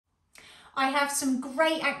I have some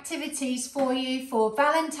great activities for you for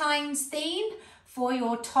Valentine's theme for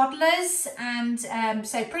your toddlers and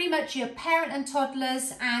so pretty much your parent and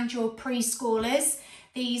toddlers and your preschoolers.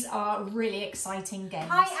 These are really exciting games.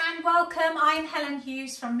 Hi and welcome. I'm Helen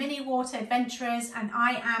Hughes from Mini Water Adventurers and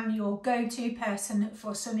I am your go-to person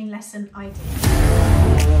for swimming lesson ideas.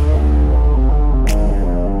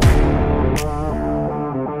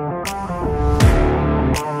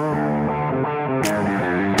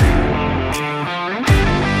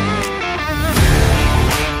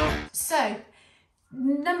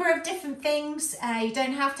 Number of different things. You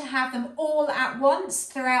don't have to have them all at once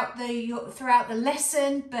throughout the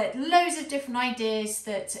lesson, but loads of different ideas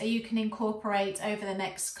that you can incorporate over the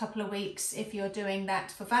next couple of weeks if you're doing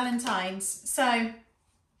that for Valentine's. So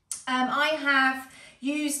I have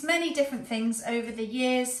used many different things over the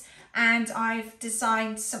years and I've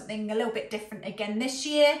designed something a little bit different again this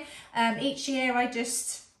year. Each year I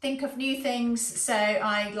just think of new things, so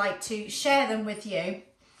I like to share them with you.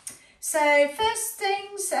 So first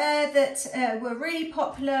things that were really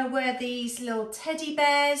popular were these little teddy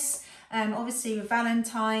bears. Obviously with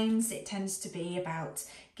Valentine's, it tends to be about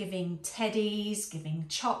giving teddies, giving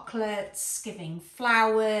chocolates, giving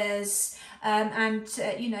flowers, and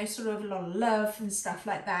you know, sort of a lot of love and stuff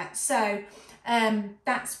like that. So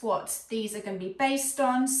that's what these are going to be based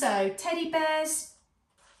on. So teddy bears.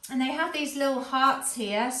 And they have these little hearts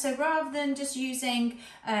here. So rather than just using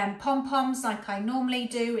pom-poms like I normally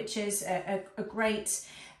do, which is a great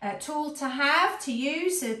tool to have, to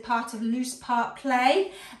use as part of loose part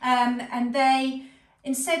play. And they,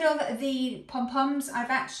 instead of the pom-poms, I've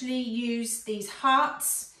actually used these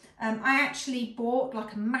hearts. I actually bought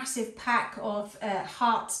like a massive pack of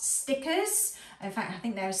heart stickers. In fact, I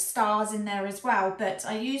think there are stars in there as well, but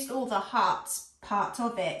I used all the hearts part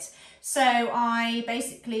of it. So I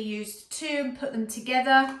basically used two and put them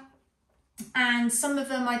together, and some of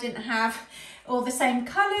them I didn't have all the same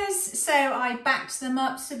colours, so I backed them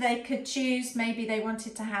up so they could choose. Maybe they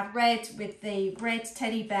wanted to have red with the red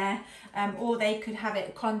teddy bear, or they could have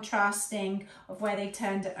it contrasting of where they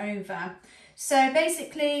turned it over. So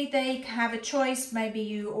basically they have a choice. Maybe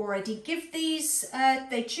you already give these,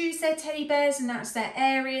 they choose their teddy bears and that's their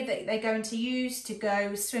area that they're going to use to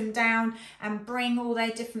go swim down and bring all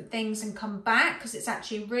their different things and come back, because it's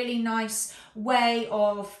actually a really nice way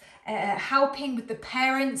of helping with the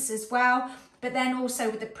parents as well. But then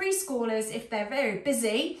also with the preschoolers, if they're very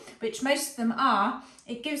busy, which most of them are,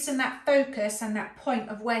 it gives them that focus and that point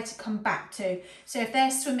of where to come back to. So if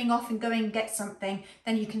they're swimming off and going and get something,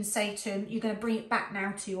 then you can say to them, you're going to bring it back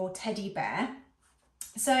now to your teddy bear.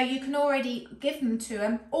 So you can already give them to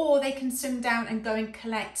them, or they can swim down and go and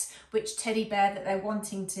collect which teddy bear that they're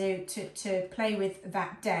wanting to play with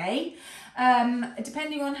that day.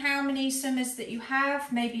 Depending on how many swimmers that you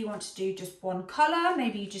have, maybe you want to do just one colour,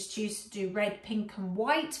 maybe you just choose to do red, pink and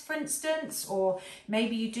white, for instance, or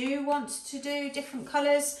maybe you do want to do different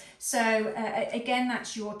colours. So again,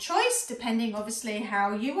 that's your choice, depending obviously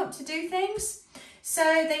how you want to do things. So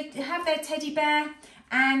they have their teddy bear,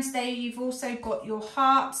 and you've also got your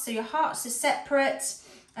hearts. So your hearts are separate.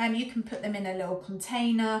 You can put them in a little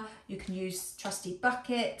container. You can use trusty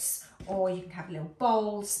buckets, or you can have little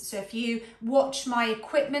bowls. So if you watch my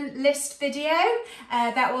equipment list video,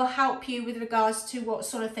 that will help you with regards to what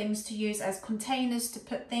sort of things to use as containers to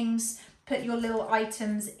put your little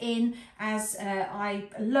items in, as I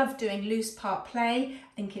love doing loose part play.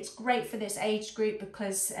 I think it's great for this age group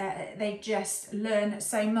because they just learn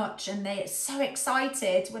so much and they're so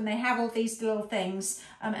excited when they have all these little things,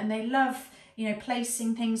 and they love, you know,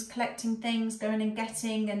 placing things, collecting things, going and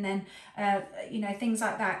getting, and then you know, things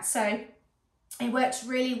like that. So it works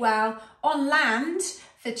really well on land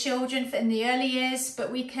for children in the early years,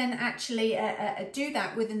 but we can actually do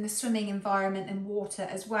that within the swimming environment and water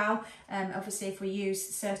as well. Obviously, if we use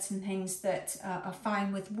certain things that are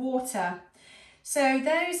fine with water. So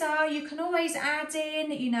those are, you can always add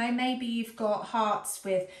in, you know, maybe you've got hearts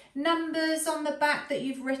with numbers on the back that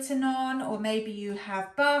you've written on, or maybe you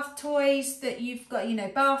have bath toys that you've got, you know,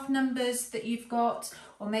 bath numbers that you've got,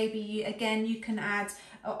 or maybe again, you can add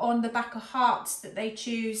on the back of hearts that they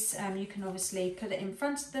choose. You can obviously put it in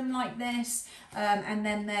front of them like this, and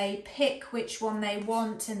then they pick which one they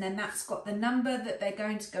want, and then that's got the number that they're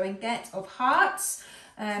going to go and get of hearts.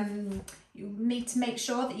 You need to make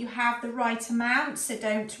sure that you have the right amount, so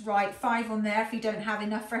don't write 5 on there if you don't have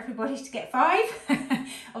enough for everybody to get 5.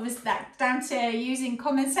 Obviously that's down to using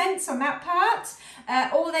common sense on that part,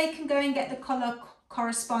 or they can go and get the colour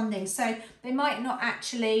corresponding. So they might not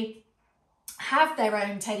actually have their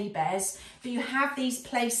own teddy bears, but you have these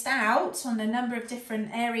placed out on a number of different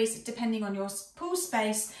areas depending on your pool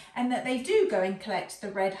space, and that they do go and collect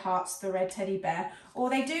the red hearts, the red teddy bear, or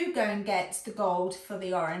they do go and get the gold for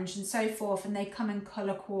the orange and so forth, and they come and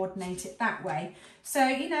colour coordinate it that way. So,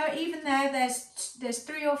 you know, even there's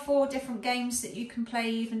 3 or 4 different games that you can play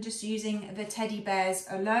even just using the teddy bears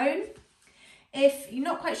alone. If you're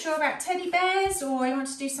not quite sure about teddy bears, or you want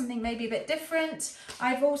to do something maybe a bit different,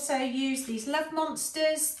 I've also used these love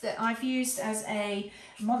monsters that I've used as a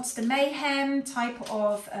Monster Mayhem type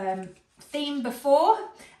of theme before.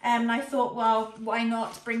 And I thought, well, why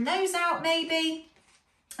not bring those out maybe?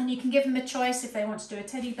 And you can give them a choice if they want to do a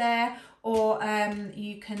teddy bear, or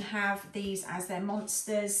you can have these as their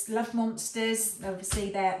monsters, love monsters.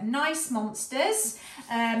 Obviously they're nice monsters,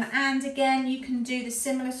 and again you can do the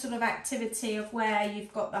similar sort of activity of where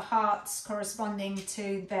you've got the hearts corresponding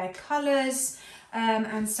to their colours,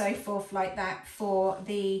 and so forth like that for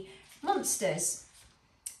the monsters.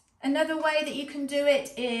 Another way that you can do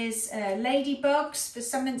it is ladybugs. For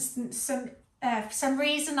some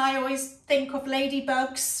reason I always think of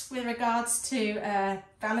ladybugs with regards to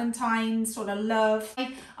Valentine sort of love.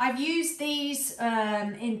 I've used these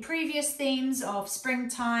in previous themes of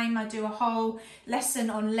springtime. I do a whole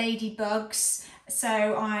lesson on ladybugs,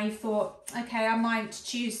 so I thought, okay, I might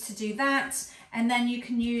choose to do that. And then you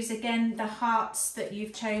can use again the hearts that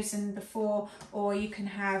you've chosen before, or you can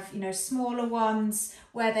have, you know, smaller ones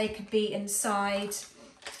where they could be inside.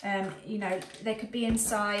 You know, they could be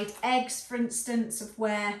inside eggs, for instance, of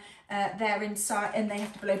where they're inside, and they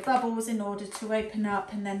have to blow bubbles in order to open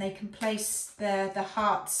up, and then they can place the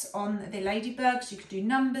hearts on the ladybugs. You could do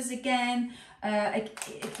numbers again.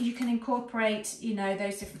 You can incorporate, you know,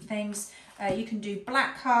 those different things. You can do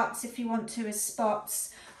black hearts if you want to as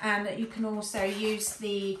spots, and you can also use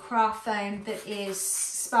the craft foam that is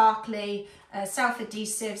sparkly,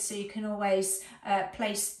 self-adhesive, so you can always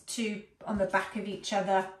place 2 on the back of each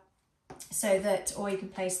other, so that, or you can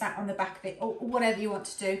place that on the back of it, or whatever you want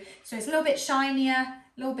to do. So it's a little bit shinier, a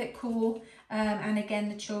little bit cool, and again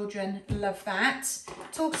the children love that.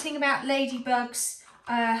 Talking about ladybugs,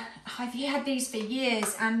 I've had these for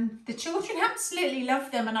years and the children absolutely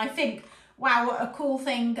love them, and I think, wow, what a cool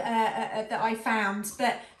thing that I found.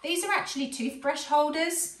 But these are actually toothbrush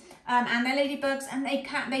holders. And they're ladybugs, and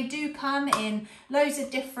they do come in loads of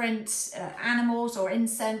different animals or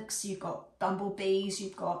insects. You've got bumblebees,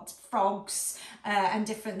 you've got frogs, and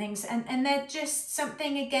different things, and they're just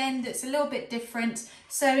something again that's a little bit different.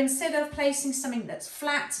 So instead of placing something that's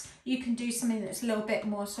flat, you can do something that's a little bit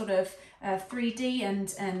more sort of 3D,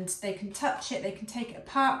 and they can touch it, they can take it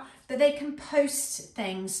apart, but they can post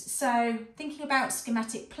things. So thinking about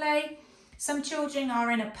schematic play, some children are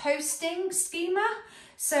in a posting schema,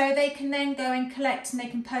 so they can then go and collect and they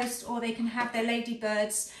can post, or they can have their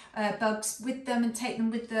ladybirds, bugs with them and take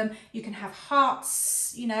them with them. You can have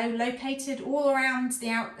hearts, you know, located all around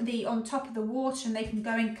on top of the water, and they can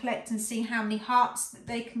go and collect and see how many hearts that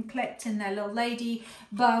they can collect in their little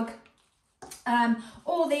ladybug.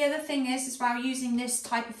 Or the other thing is while using this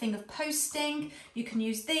type of thing of posting, you can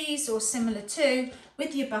use these or similar to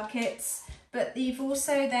with your buckets, but you've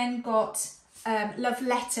also then got love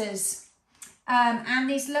letters. And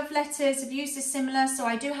these love letters have used is similar, so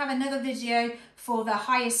I do have another video for the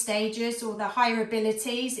higher stages or the higher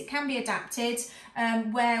abilities. It can be adapted,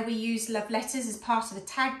 where we use love letters as part of a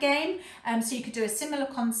tag game. So you could do a similar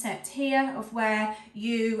concept here of where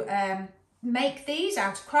you make these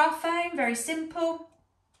out of craft foam, very simple.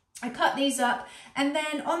 I cut these up, and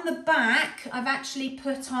then on the back I've actually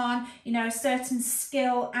put on, you know, a certain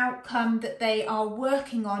skill outcome that they are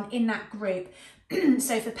working on in that group.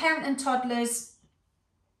 So for parent and toddlers,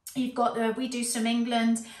 you've got the We Do Some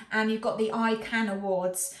England, and you've got the I Can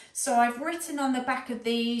Awards. So I've written on the back of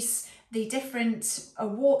these the different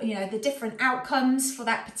award, you know, the different outcomes for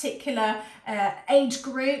that particular age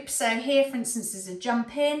group. So here, for instance, is a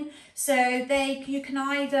jump in. So you can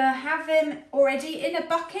either have them already in a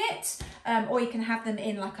bucket, or you can have them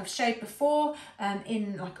in, like I've showed before,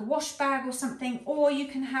 in like a wash bag or something, or you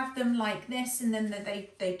can have them like this, and then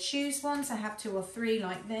they choose one. So have 2 or 3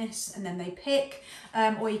 like this, and then they pick,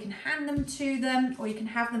 or you can hand them to them, or you can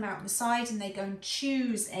have them out the side and they go and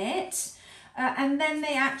choose it. And then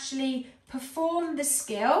they actually perform the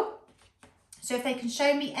skill. So if they can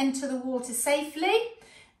show me enter the water safely,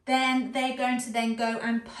 then they're going to then go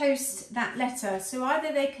and post that letter. So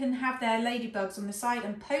either they can have their ladybugs on the side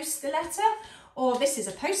and post the letter, or this is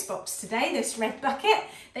a post box today, this red bucket,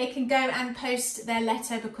 they can go and post their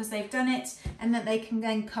letter because they've done it, and that they can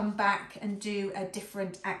then come back and do a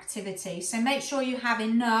different activity. So make sure you have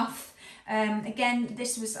enough Again,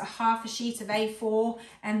 this was a half a sheet of A4,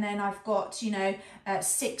 and then I've got, you know,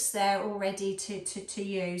 6 there already to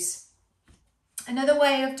use. Another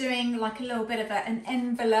way of doing like a little bit of an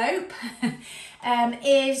envelope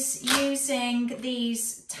is using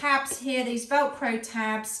these tabs here, these Velcro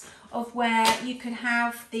tabs, of where you could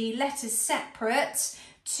have the letters separate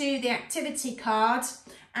to the activity card,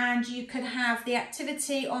 and you could have the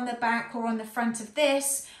activity on the back or on the front of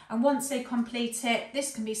this, and once they complete it,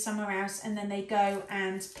 this can be somewhere else, and then they go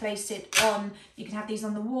and place it on. You can have these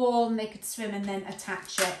on the wall and they could swim and then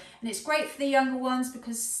attach it. And it's great for the younger ones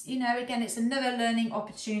because, you know, again, it's another learning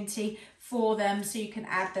opportunity for them, so you can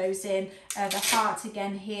add those in. The heart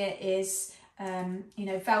again here is you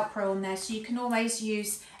know, Velcro on there, so you can always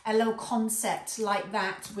use a little concept like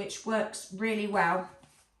that, which works really well.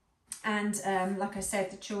 And like I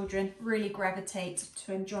said, the children really gravitate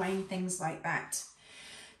to enjoying things like that.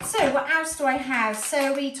 So what else do I have?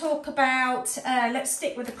 So we talk about, let's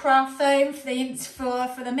stick with the craft foam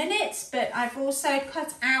for the minute, but I've also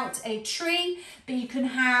cut out a tree. But you can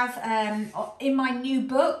have, in my new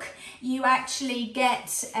book, you actually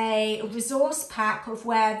get a resource pack of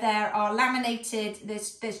where there are laminated,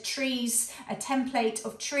 there's trees, a template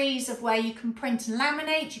of trees of where you can print and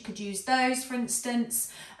laminate. You could use those, for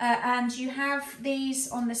instance, and you have these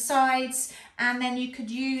on the sides, and then you could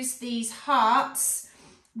use these hearts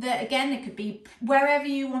that, again, it could be wherever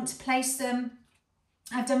you want to place them.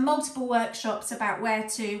 I've done multiple workshops about where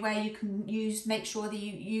you can make sure that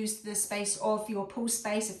you use the space of your pool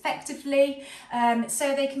space effectively.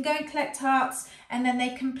 So they can go and collect hearts, and then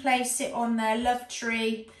they can place it on their love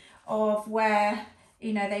tree of where,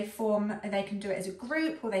 you know, they can do it as a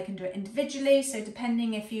group or they can do it individually. So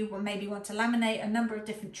depending if you maybe want to laminate a number of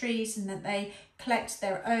different trees, and that they collect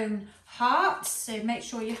their own hearts. So make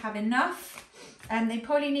sure you have enough. And they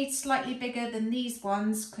probably need slightly bigger than these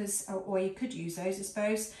ones, because, or you could use those, I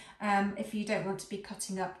suppose, if you don't want to be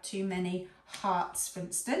cutting up too many hearts, for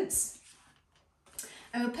instance.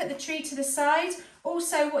 And we'll put the tree to the side.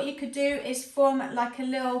 Also, what you could do is form like a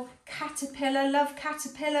little caterpillar, love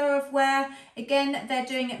caterpillar, of where, again, they're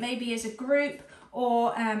doing it maybe as a group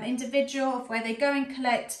or individual, of where they go and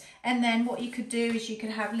collect. And then what you could do is you could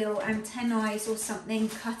have little antennae or something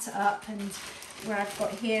cut up, and where I've got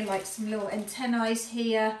here like some little antennae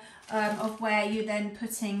here, of where you're then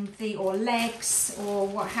putting or legs or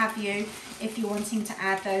what have you, if you're wanting to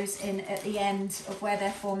add those in at the end of where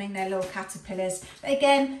they're forming their little caterpillars. But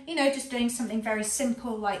again, you know, just doing something very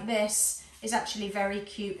simple like this is actually very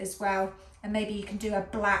cute as well. And maybe you can do a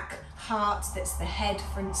black heart that's the head,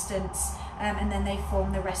 for instance, and then they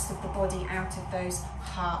form the rest of the body out of those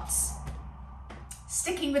hearts.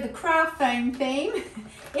 Sticking with the craft foam theme,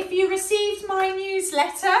 if you received my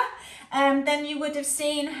newsletter, then you would have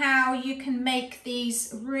seen how you can make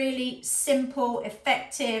these really simple,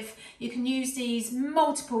 effective. You can use these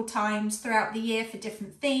multiple times throughout the year for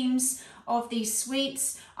different themes of these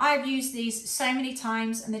sweets. I've used these so many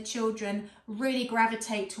times, and the children really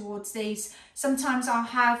gravitate towards these. Sometimes I'll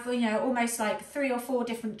have, you know, almost like 3 or 4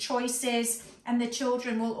 different choices, and the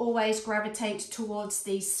children will always gravitate towards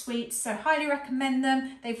these sweets. So highly recommend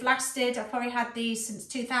them. They've lasted, I've probably had these since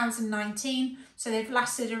 2019. So they've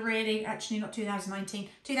lasted a really, actually not 2019,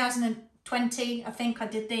 2020, I think I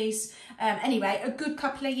did these. Anyway, a good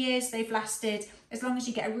couple of years they've lasted. As long as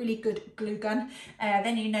you get a really good glue gun,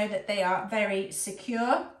 then you know that they are very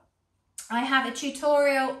secure. I have a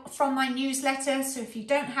tutorial from my newsletter, so if you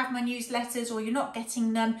don't have my newsletters or you're not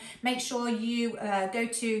getting them, make sure you go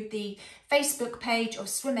to the Facebook page of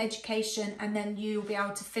Swim Education, and then you'll be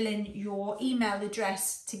able to fill in your email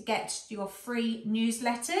address to get your free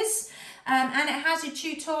newsletters. And it has a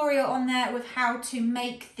tutorial on there with how to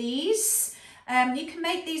make these. You can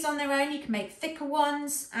make these on their own. You can make thicker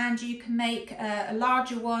ones, and you can make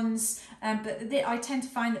larger ones, but I tend to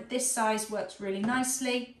find that this size works really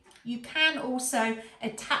nicely. You can also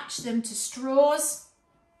attach them to straws,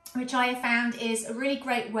 which I have found is a really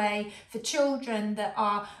great way for children that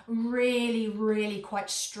are really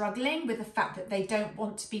quite struggling with the fact that they don't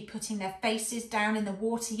want to be putting their faces down in the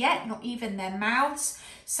water yet, not even their mouths.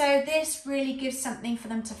 So this really gives something for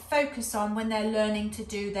them to focus on when they're learning to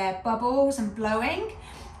do their bubbles and blowing.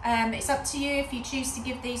 It's up to you if you choose to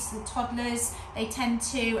give these to the toddlers. They tend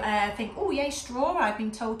to think, oh yay, straw, I've been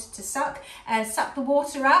told to suck the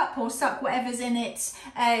water up, or suck whatever's in it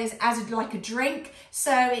like a drink.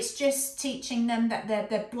 So it's just teaching them that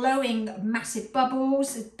they're blowing massive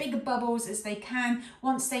bubbles, as big bubbles as they can.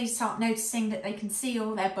 Once they start noticing that they can see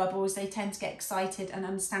all their bubbles, they tend to get excited and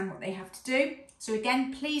understand what they have to do. So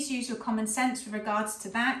again, please use your common sense with regards to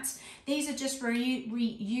that. These are just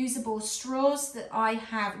reusable straws that I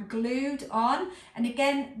have glued on. And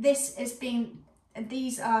again, these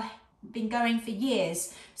are been going for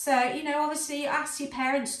years. So, you know, obviously ask your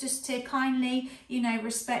parents just to kindly, you know,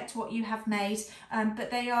 respect what you have made. But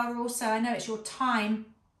they are also, I know it's your time,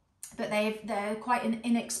 but they're quite an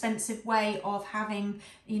inexpensive way of having,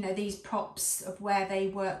 you know, these props of where they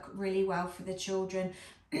work really well for the children.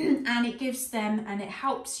 And it gives them, and it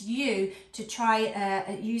helps you to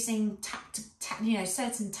try using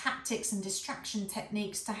certain tactics and distraction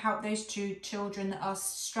techniques to help those two children that are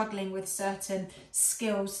struggling with certain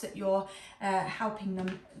skills that you're helping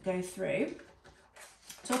them go through.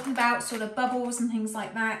 Talking about sort of bubbles and things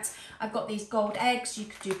like that, I've got these gold eggs. You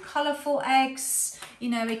could do colourful eggs. You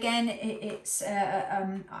know, again, it's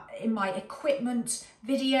in my equipment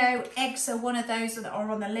video. Eggs are one of those that are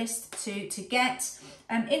on the list to get.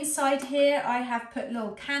 Inside here, I have put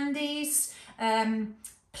little candies.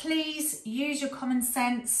 Please use your common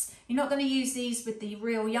sense. You're not going to use these with the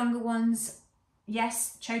real younger ones.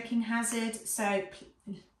 Yes, choking hazard. So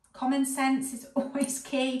common sense is always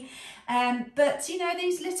key. But, you know,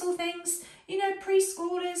 these little things, you know,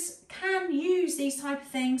 preschoolers can use these type of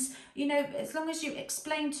things, you know, as long as you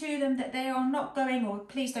explain to them that they are not going, or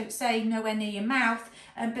please don't say nowhere near your mouth,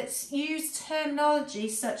 but use terminology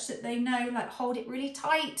such that they know, like hold it really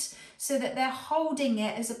tight, so that they're holding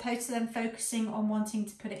it as opposed to them focusing on wanting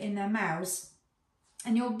to put it in their mouths.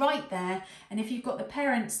 And you're right there. And if you've got the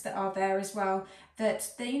parents that are there as well, that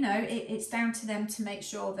they, you know, it's down to them to make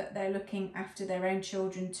sure that they're looking after their own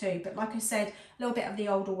children too. But like I said, a little bit of the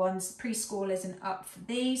older ones, preschoolers and up for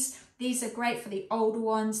these. These are great for the older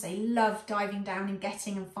ones. They love diving down and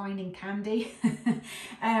getting and finding candy.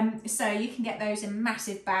 So you can get those in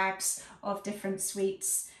massive bags of different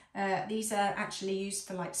sweets. These are actually used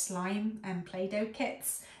for like slime and Play-Doh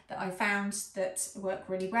kits that I found that work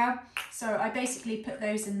really well. So I basically put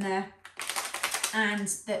those in there, and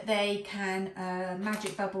that they can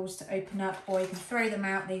magic bubbles to open up, or you can throw them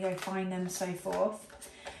out, they go find them, so forth.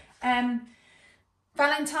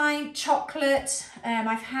 Valentine chocolate,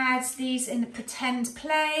 I've had these in the pretend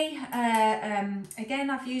play. Again,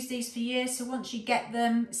 I've used these for years, so once you get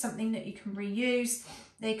them, something that you can reuse.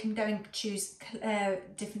 They can go and choose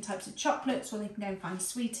different types of chocolates, or they can go and find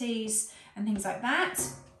sweeties and things like that.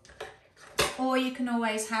 Or you can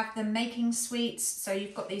always have them making sweets. So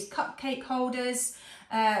you've got these cupcake holders,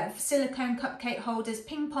 silicone cupcake holders,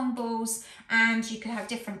 ping pong balls, and you can have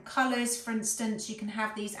different colours. For instance, you can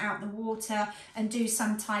have these out in the water and do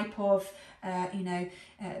some type of,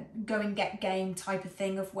 go and get game type of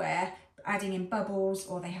thing, of where adding in bubbles,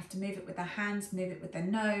 or they have to move it with their hands, move it with their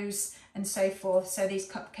nose, and so forth. So these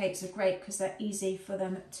cupcakes are great because they're easy for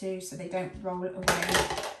them to, so they don't roll it away.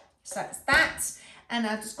 So that's that. And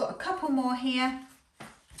I've just got a couple more here.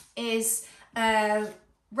 Is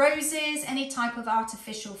roses, any type of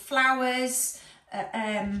artificial flowers.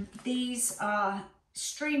 These are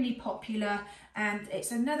extremely popular, and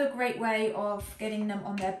it's another great way of getting them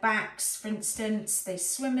on their backs. For instance, they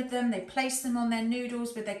swim with them, they place them on their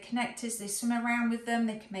noodles with their connectors, they swim around with them,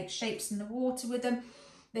 they can make shapes in the water with them,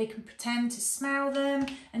 they can pretend to smell them,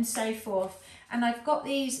 and so forth. And I've got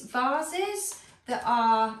these vases that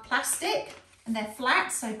are plastic and they're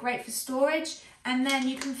flat, so great for storage. And then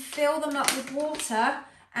you can fill them up with water,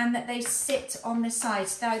 and that they sit on the side.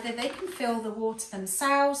 So either they can fill the water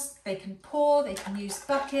themselves, they can pour, they can use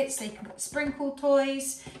buckets, they can put sprinkle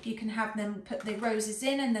toys, you can have them put the roses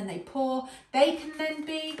in and then they pour. They can then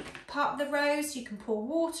be part of the rose, you can pour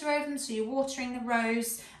water over them, so you're watering the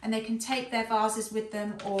rose, and they can take their vases with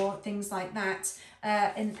them, or things like that.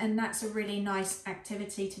 And that's a really nice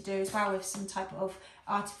activity to do as well, with some type of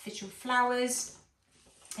artificial flowers.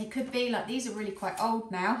 It could be like, these are really quite old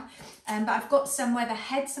now, but I've got some where the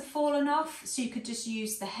heads have fallen off, so you could just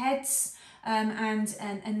use the heads, and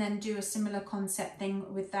then do a similar concept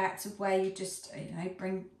thing with that, of where you just,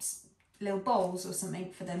 bring little bowls or something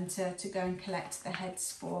for them to go and collect the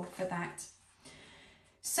heads for that.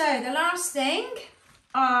 So the last thing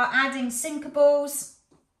are adding sinkables.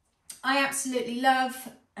 I absolutely love,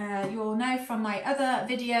 you all know from my other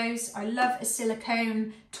videos, I love a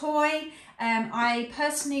silicone toy. I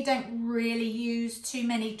personally don't really use too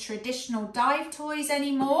many traditional dive toys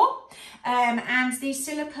anymore, and these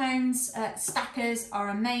silicones stackers are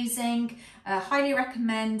amazing. Highly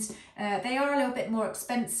recommend. They are a little bit more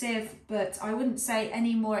expensive, but I wouldn't say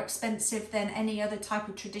any more expensive than any other type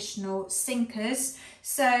of traditional sinkers.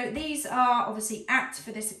 So these are obviously apt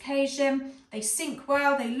for this occasion. They sink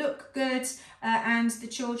well, they look good, and the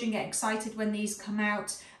children get excited when these come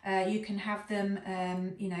out. You can have them,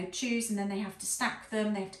 you know, choose, and then they have to stack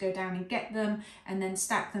them. They have to go down and get them and then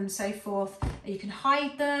stack them, so forth. You can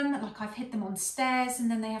hide them, like I've hid them on stairs, and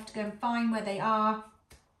then they have to go and find where they are.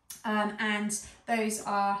 And those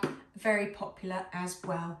are very popular as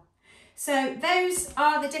well. So those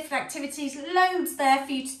are the different activities, loads there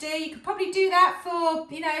for you to do. You could probably do that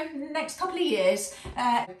for, you know, the next couple of years.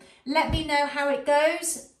 Let me know how it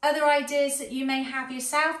goes. Other ideas that you may have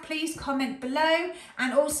yourself, please comment below.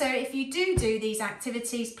 And also, if you do these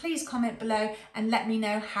activities, please comment below and let me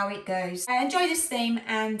know how it goes. Enjoy this theme,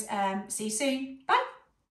 and see you soon. Bye.